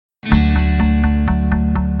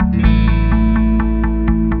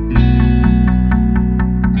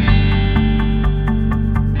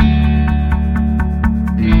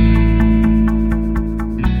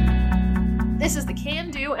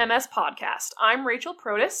MS Podcast. I'm Rachel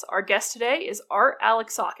Protis. Our guest today is Art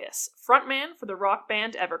Alexakis, frontman for the rock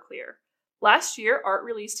band Everclear. Last year, Art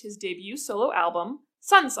released his debut solo album,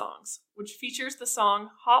 Sun Songs, which features the song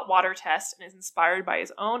Hot Water Test and is inspired by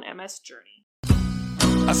his own MS journey.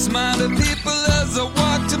 I smile at people as I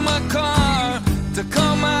walk to my car to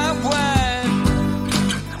call my wife.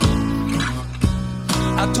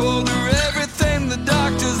 I told her everything the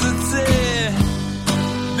doctors had said.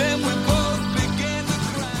 Then we both began to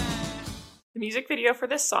cry. The music video for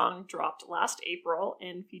this song dropped last April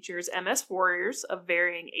and features MS warriors of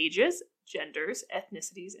varying ages, genders,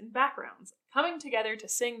 ethnicities, and backgrounds coming together to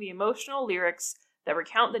sing the emotional lyrics that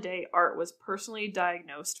recount the day Art was personally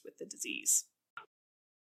diagnosed with the disease.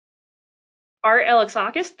 Art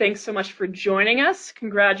Alexakis, thanks so much for joining us.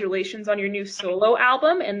 Congratulations on your new solo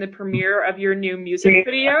album and the premiere of your new music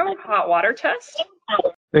video, Hot Water Test.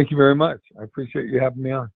 Thank you very much. I appreciate you having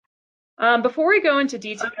me on. Before we go into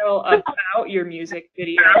detail about your music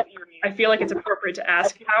video, I feel like it's appropriate to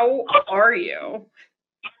ask, how are you?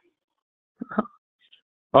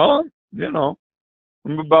 Oh, you know,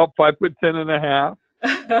 I'm about 5'10.5",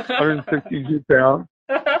 162 pounds.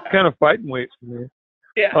 Kind of fighting weight for me.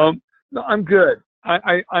 Yeah. No, I'm good.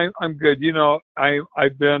 I'm good. You know,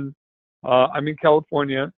 I've been I'm in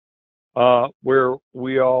California, where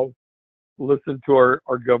we all listen to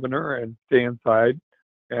our governor and stay inside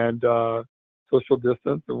and social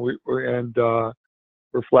distance, and we're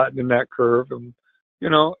flattening that curve, and you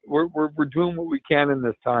know, we're doing what we can in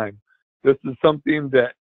this time. This is something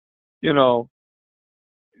that, you know,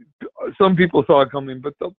 some people saw it coming,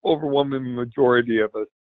 but the overwhelming majority of us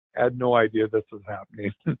had no idea this was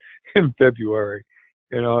happening in February.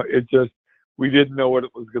 You know, we didn't know what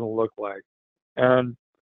it was going to look like. And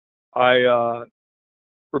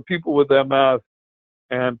for people with MS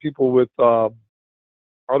and people with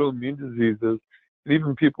autoimmune diseases, and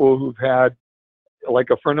even people who've had,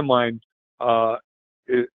 like a friend of mine,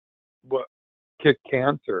 kicked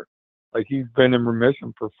cancer. Like, he's been in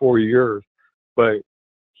remission for 4 years, but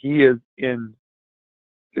he is in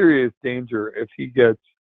serious danger if he gets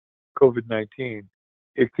COVID-19.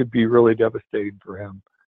 It could be really devastating for him.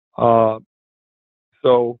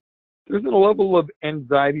 So there's a level of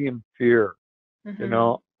anxiety and fear. Mm-hmm. You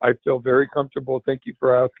know, I feel very comfortable. Thank you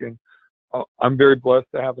for asking. I'm very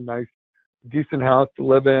blessed to have a nice, decent house to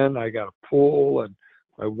live in. I got a pool and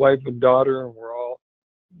my wife and daughter, and we're all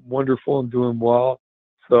wonderful and doing well.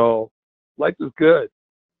 So life is good.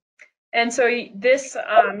 And so this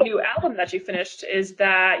new album that you finished, is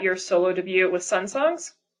that your solo debut with Sun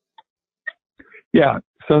Songs? Yeah,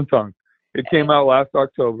 Sun Songs. It came out last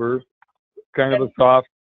October, kind of a soft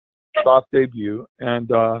debut. And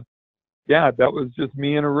yeah, that was just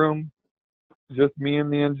me in a room, just me and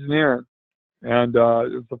the engineer. And it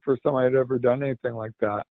was the first time I had ever done anything like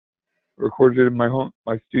that. Recorded in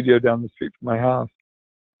my studio down the street from my house.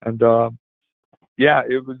 And yeah,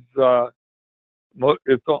 it was,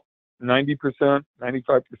 it's all 90%,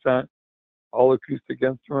 95% all acoustic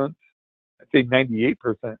instruments. I think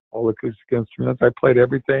 98% all acoustic instruments. I played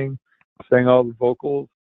everything, sang all the vocals.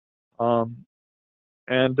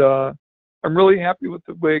 And I'm really happy with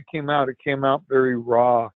the way it came out. It came out very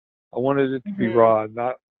raw. I wanted it to be raw,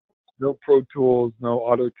 no Pro Tools, no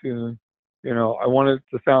auto-tune. You know, I wanted it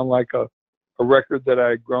to sound like a record that I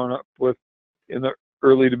had grown up with in the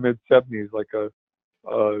early to mid 70s, like a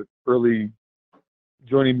early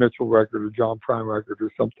Joni Mitchell record or John Prine record or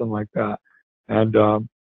something like that. And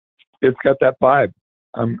it's got that vibe.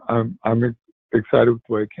 I'm excited with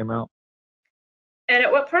the way it came out. And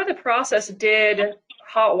at what part of the process did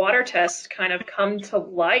Hot Water Test kind of come to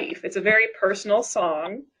life? It's a very personal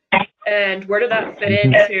song. And where did that fit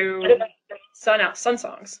into Sun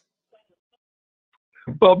Songs?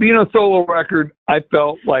 Well, being a solo record, I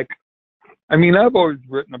felt like, I mean, I've always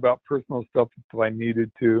written about personal stuff if I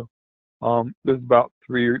needed to. There's about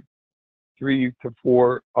three to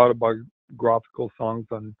four autobiographical songs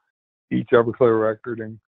on each Everclear record,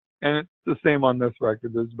 and it's the same on this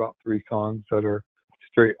record. There's about 3 songs that are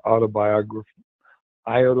straight autobiographical.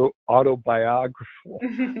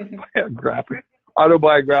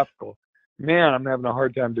 Man, I'm having a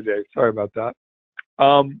hard time today. Sorry about that.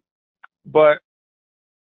 But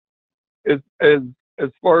as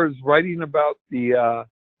far as writing about the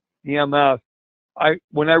MS,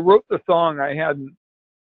 when I wrote the song, I hadn't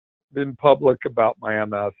been public about my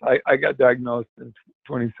MS. I got diagnosed in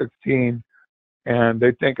 2016, and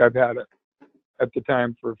they think I've had it at the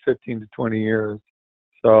time for 15 to 20 years.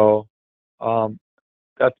 So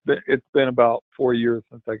it's been about 4 years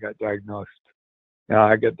since I got diagnosed. Now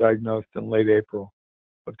I got diagnosed in late April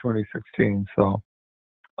of 2016. So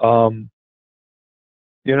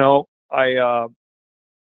You know, I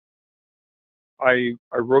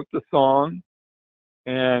wrote the song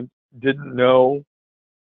and didn't know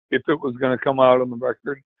if it was going to come out on the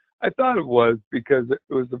record. I thought it was because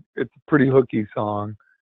it's a pretty hooky song,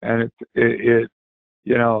 and it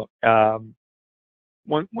you know,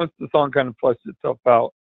 once the song kind of fleshed itself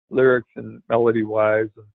out, lyrics and melody wise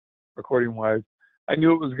and recording wise, I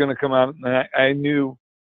knew it was going to come out, and I knew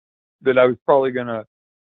that I was probably going to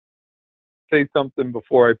say something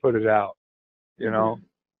before I put it out, you know,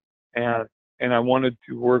 and I wanted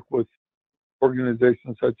to work with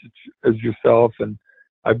organizations such as yourself, and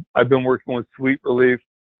I've been working with Sweet Relief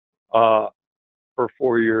for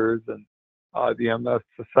 4 years, and the MS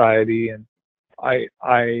Society, and I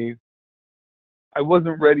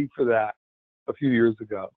wasn't ready for that a few years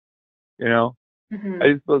ago, you know.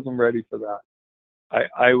 I just wasn't ready for that.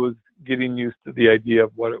 I was getting used to the idea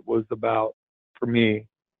of what it was about for me,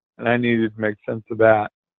 and I needed to make sense of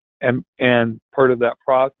that. And part of that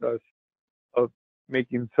process of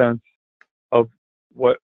making sense of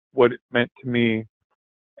what it meant to me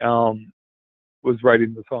was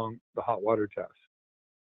writing the song "The Hot Water Test,"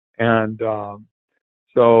 and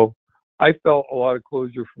so I felt a lot of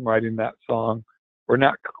closure from writing that song, or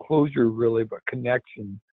not closure really, but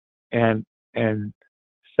connection and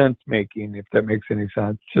sense making, if that makes any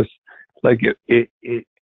sense. Just like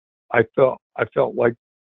I felt like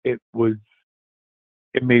it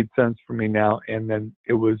made sense for me now, and then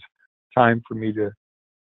it was time for me to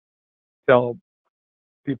tell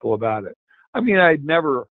people about it. I mean, I'd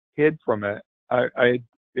never hid from it.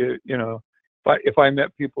 You know, if I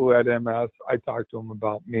met people who had MS, I talked to them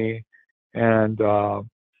about me, and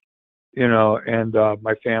you know, and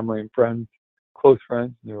my family and friends, close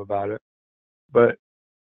friends, knew about it, but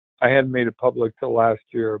I hadn't made it public till last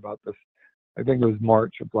year about this. I think it was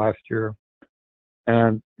March of last year,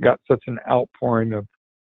 and got such an outpouring of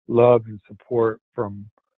love and support from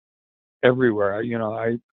everywhere. You know,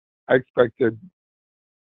 I expected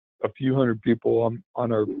a few hundred people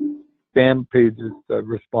on our fan pages to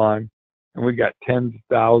respond, and we got tens of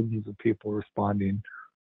thousands of people responding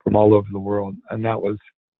from all over the world, and that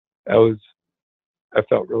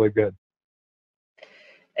felt really good.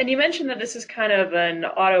 And you mentioned that this is kind of an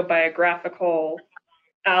autobiographical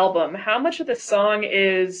album. How much of the song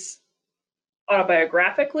is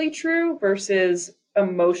autobiographically true versus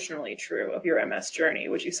emotionally true of your MS journey,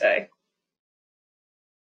 would you say?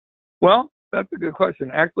 Well, that's a good question.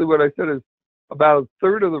 Actually, what I said is about a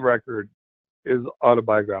third of the record is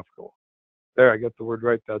autobiographical. There, I got the word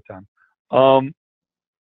right that time.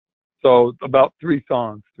 So about 3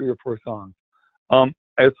 or 4 songs.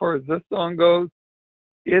 As far as this song goes,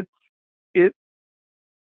 it's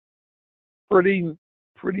pretty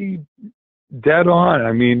dead on.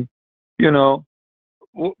 I mean, you know,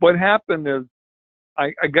 what happened is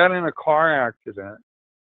I got in a car accident,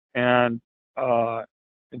 and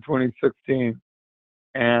in 2016,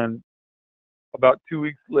 and about 2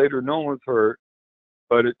 weeks later, no one was hurt,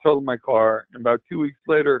 but it totaled my car. And about 2 weeks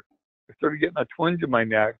later, I started getting a twinge in my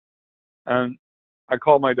neck, and I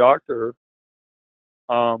called my doctor,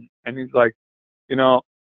 and he's like, you know,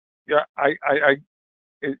 yeah,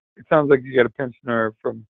 it sounds like you got a pinched nerve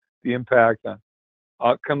from the impact. And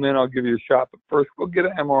I'll come in, I'll give you a shot, but first go get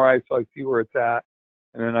an MRI so I see where it's at,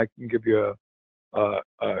 and then I can give you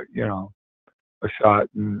you know, a shot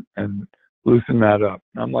and loosen that up.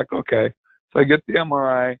 And I'm like, okay. So I get the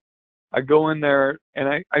MRI. I go in there, and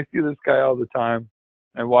I see this guy all the time.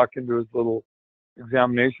 I walk into his little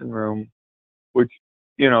examination room, which,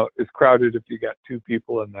 you know, is crowded if you got 2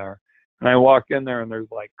 people in there. And I walk in there, and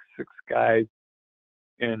there's like 6 guys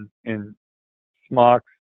in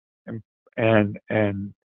smocks and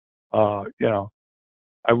you know,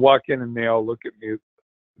 I walk in and they all look at me with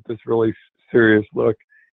this really serious look,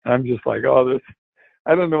 and I'm just like, oh,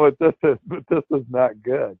 I don't know what this is, but this is not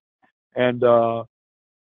good. And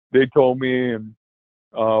they told me and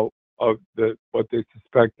of what they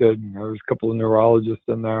suspected, and there was a couple of neurologists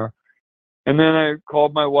in there. And then I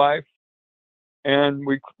called my wife, and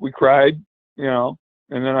we cried, you know,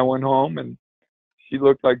 and then I went home, and she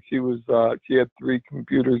looked like she had 3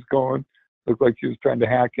 computers going, looked like she was trying to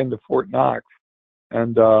hack into Fort Knox.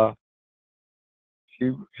 And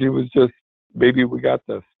she was just, baby, we got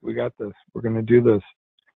this, we're going to do this.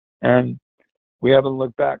 And we haven't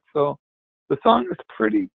looked back. So the song is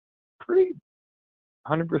pretty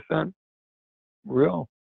 100% real.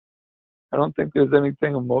 I don't think there's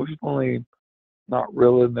anything emotionally not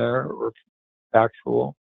real in there or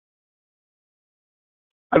factual.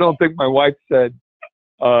 I don't think my wife said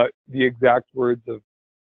the exact words of,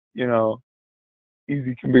 you know,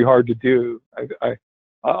 easy can be hard to do.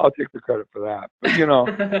 I'll take the credit for that. But you know,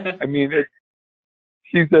 I mean,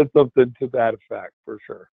 she said something to that effect for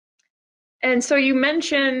sure. And so you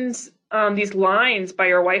mentioned these lines by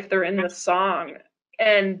your wife, they're in the song.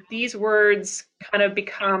 And these words kind of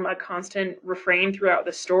become a constant refrain throughout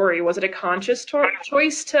the story. Was it a conscious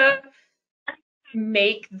choice to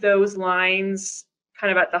make those lines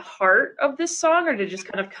kind of at the heart of this song, or did it just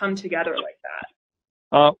kind of come together like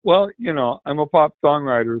that? Well, you know, I'm a pop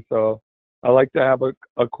songwriter, so I like to have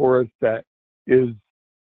a chorus that is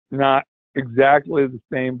not exactly the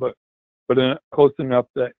same, but close enough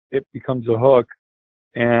that it becomes a hook.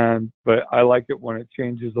 But I like it when it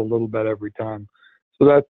changes a little bit every time. So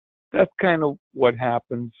that's kind of what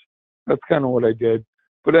happens. That's kind of what I did.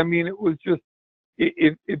 But I mean, it was just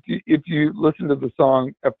if you listen to the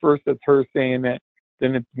song, at first it's her saying it,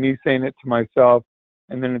 then it's me saying it to myself,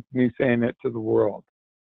 and then it's me saying it to the world.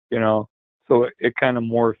 You know, so it kind of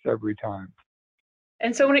morphs every time.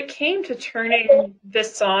 And so when it came to turning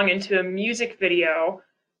this song into a music video,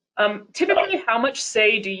 typically how much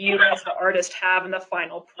say do you as the artist have in the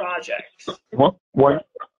final project? 100%.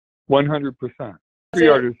 Every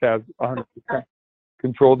artist has 100%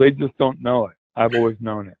 control. They just don't know it. I've always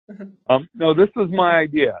known it. No, this was my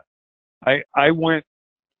idea. I went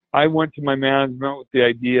to my management with the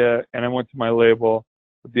idea, and I went to my label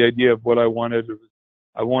with the idea of what I wanted.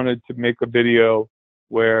 I wanted to make a video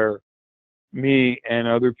where me and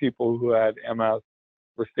other people who had MS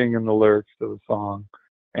were singing the lyrics to the song,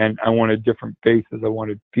 and I wanted different faces. I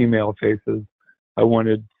wanted female faces. I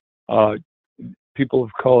wanted people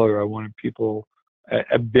of color. I wanted people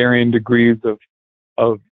at varying degrees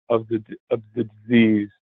of the disease,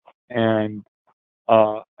 and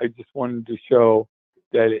I just wanted to show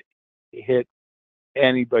that it hit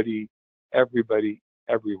anybody, everybody,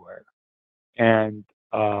 everywhere, and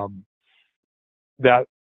that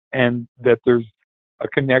there's a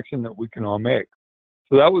connection that we can all make.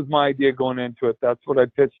 So that was my idea going into it. That's what I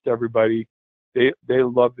pitched to everybody. They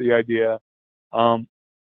loved the idea. I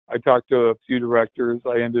talked to a few directors.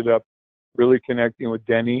 I ended up really connecting with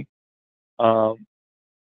Denny Tedeschi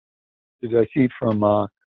from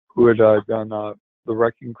who had done The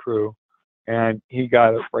Wrecking Crew, and he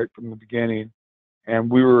got it right from the beginning.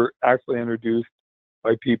 And we were actually introduced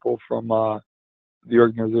by people from the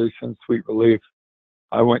organization Sweet Relief.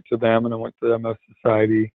 I went to them, and I went to the MS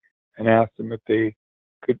Society and asked them if they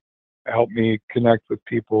could help me connect with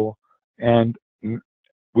people. And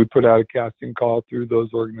we put out a casting call through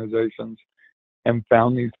those organizations and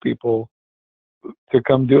found these people to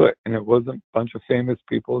come do it. And it wasn't a bunch of famous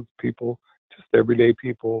people. It's people, just everyday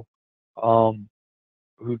people,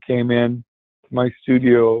 who came in to my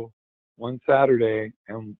studio one Saturday,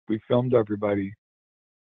 and we filmed everybody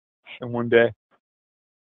in one day.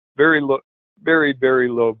 Very low, very, very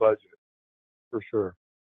low budget, for sure.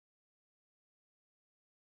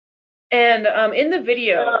 And in the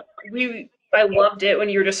video, I loved it when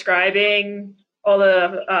you were describing all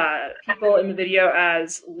the people in the video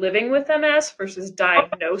as living with MS versus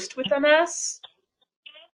diagnosed with MS.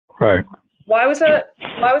 Right. Why was that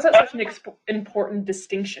such an important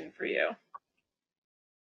distinction for you?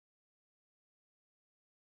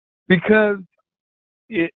 Because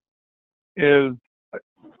it is,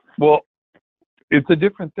 well, it's a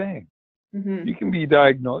different thing. Mm-hmm. You can be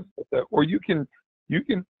diagnosed with it, or you can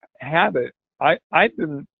have it. I've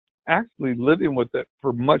been actually living with it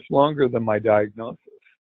for much longer than my diagnosis.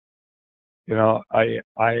 You know,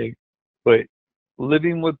 but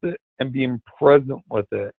living with it and being present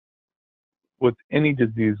with it, with any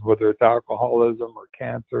disease, whether it's alcoholism or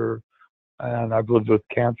cancer, and I've lived with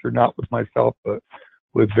cancer, not with myself, but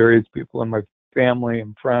with various people in my family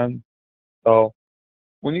and friends. So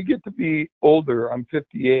when you get to be older, I'm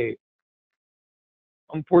 58.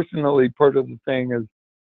 Unfortunately, part of the thing is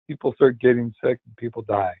people start getting sick and people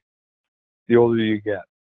die the older you get.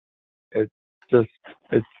 It's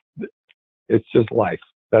just life.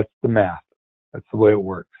 That's the math. That's the way it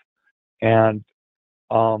works. And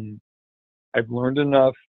I've learned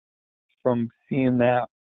enough from seeing that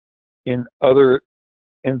in other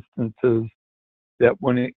instances that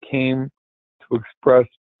when it came to express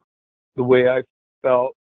the way I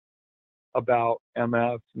felt about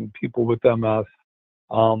MS and people with MS,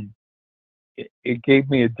 it gave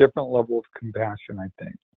me a different level of compassion, I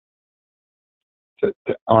think,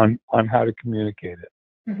 on how to communicate it.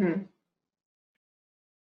 Mm-hmm.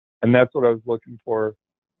 And that's what I was looking for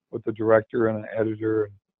with the director and the editor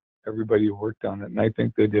and everybody who worked on it. And I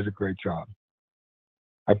think they did a great job.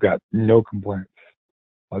 I've got no complaints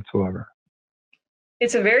whatsoever.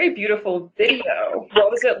 It's a very beautiful video.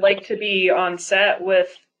 What was it like to be on set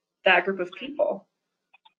with that group of people?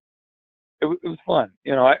 it was fun.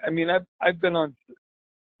 You know, I mean, I've been on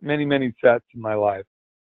many sets in my life,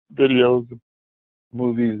 videos,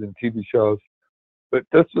 movies, and TV shows, but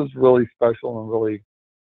this was really special and really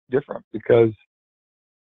different because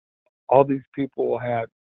all these people had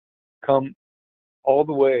come all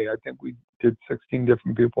the way. I think we did 16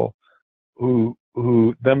 different people who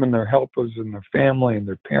them and their helpers and their family and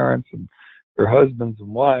their parents and their husbands and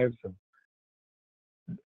wives and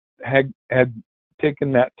had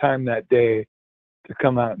taken that time that day to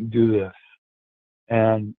come out and do this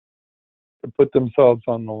and to put themselves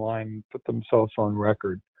on the line, put themselves on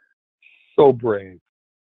record. So brave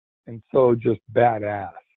and so just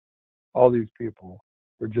badass. All these people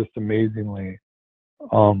were just amazingly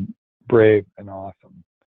brave and awesome.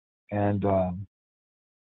 And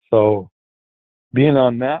so being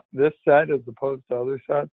on this set as opposed to other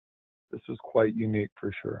sets, this was quite unique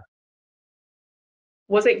for sure.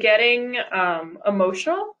 Was it getting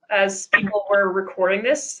emotional as people were recording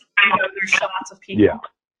this? You know, there's shots of people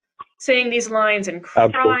saying these lines and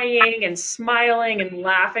crying and smiling and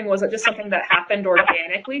laughing. Was it just something that happened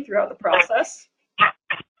organically throughout the process?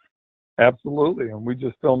 Absolutely, and we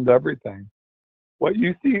just filmed everything. What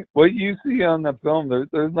you see on the film,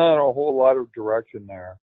 there's not a whole lot of direction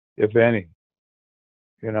there, if any.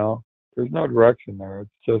 You know, there's no direction there.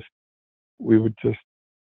 It's just we would just,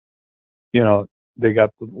 you know, they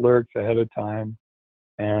got the lyrics ahead of time,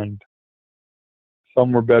 and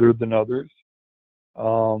some were better than others,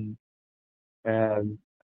 and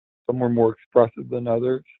some were more expressive than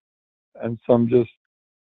others, and some just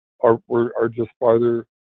are just farther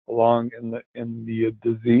along in the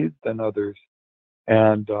disease than others,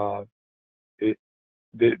 and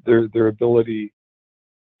their ability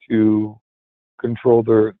to control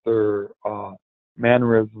their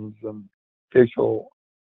mannerisms and facial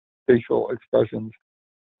expressions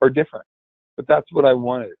are different. But that's what I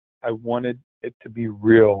wanted. I wanted it to be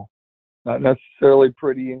real, not necessarily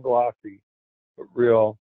pretty and glossy, but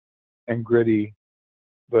real and gritty,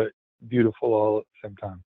 but beautiful all at the same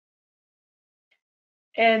time.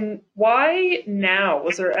 And why now?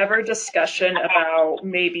 Was there ever discussion about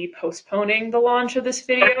maybe postponing the launch of this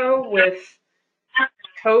video with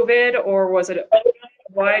COVID, or was it,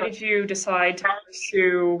 why did you decide to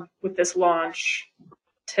pursue with this launch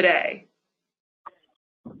today?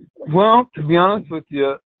 Well, to be honest with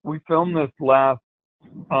you, we filmed this last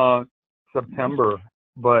September,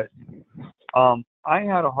 but I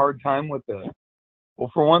had a hard time with it.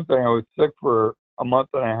 Well, for one thing, I was sick for a month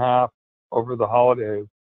and a half over the holidays,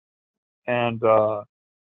 and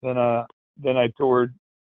then I toured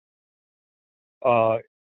the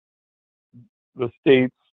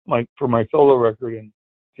States for my solo record in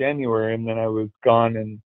January, and then I was gone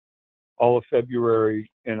in all of February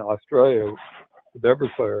in Australia with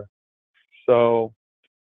Everclear. So,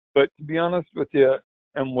 but to be honest with you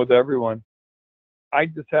and with everyone, I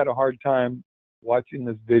just had a hard time watching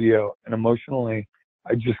this video, and emotionally,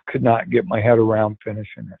 I just could not get my head around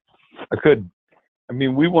finishing it. I couldn't. I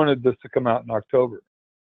mean, we wanted this to come out in October,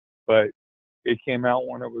 but it came out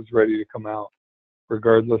when it was ready to come out,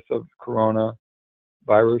 regardless of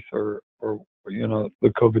coronavirus or you know, the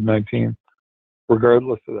COVID-19.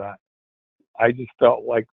 Regardless of that, I just felt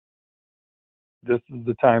like this is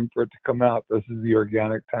the time for it to come out. This is the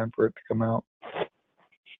organic time for it to come out.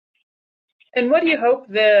 And what do you hope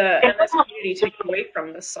the MS community take away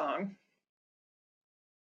from this song?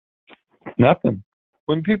 Nothing.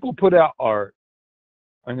 When people put out art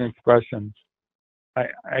and expression,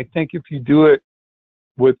 I think if you do it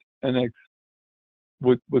with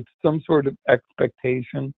with some sort of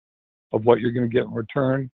expectation of what you're going to get in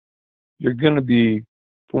return, you're going to be,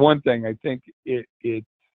 for one thing, I think it's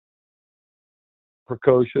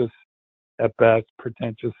precocious at best,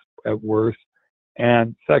 pretentious at worst,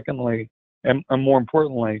 and secondly, and more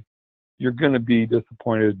importantly, you're going to be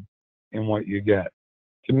disappointed in what you get.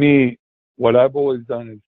 To me, what I've always done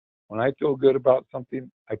is when I feel good about something,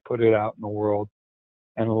 I put it out in the world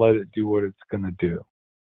and let it do what it's going to do.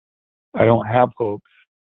 I don't have hopes.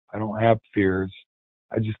 I don't have fears.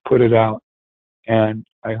 I just put it out, and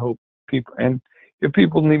I hope people, and if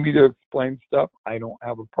people need me to explain stuff, I don't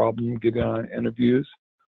have a problem getting on interviews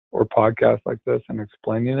or podcasts like this and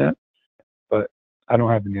explaining it, but I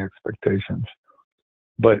don't have any expectations.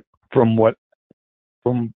 But from the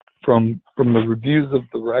reviews of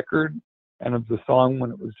the record and of the song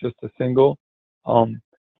when it was just a single,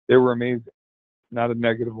 they were amazing. Not a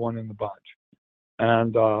negative one in the bunch.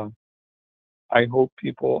 And I hope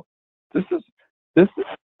people, this is,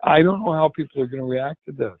 I don't know how people are going to react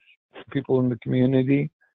to this. People in the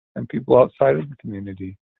community and people outside of the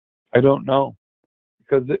community. I don't know,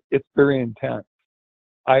 because it's very intense.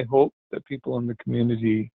 I hope that people in the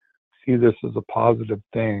community see this as a positive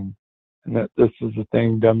thing, and that this is a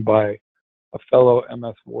thing done by a fellow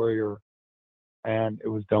MS warrior, and it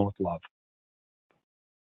was done with love.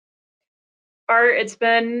 Art, it's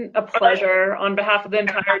been a pleasure. On behalf of the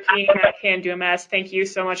entire team at Can Do MS, thank you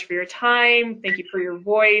so much for your time. Thank you for your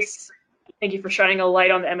voice. Thank you for shining a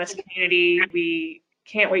light on the MS community. We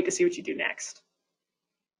can't wait to see what you do next.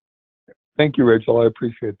 Thank you, Rachel. I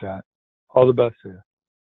appreciate that. All the best to you.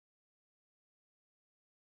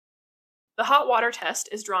 The Hot Water Test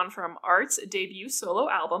is drawn from Art's debut solo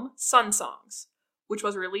album, Sun Songs, which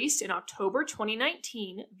was released in October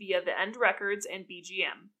 2019 via The End Records and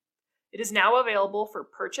BGM. It is now available for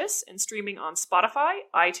purchase and streaming on Spotify,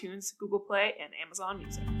 iTunes, Google Play, and Amazon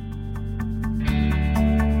Music.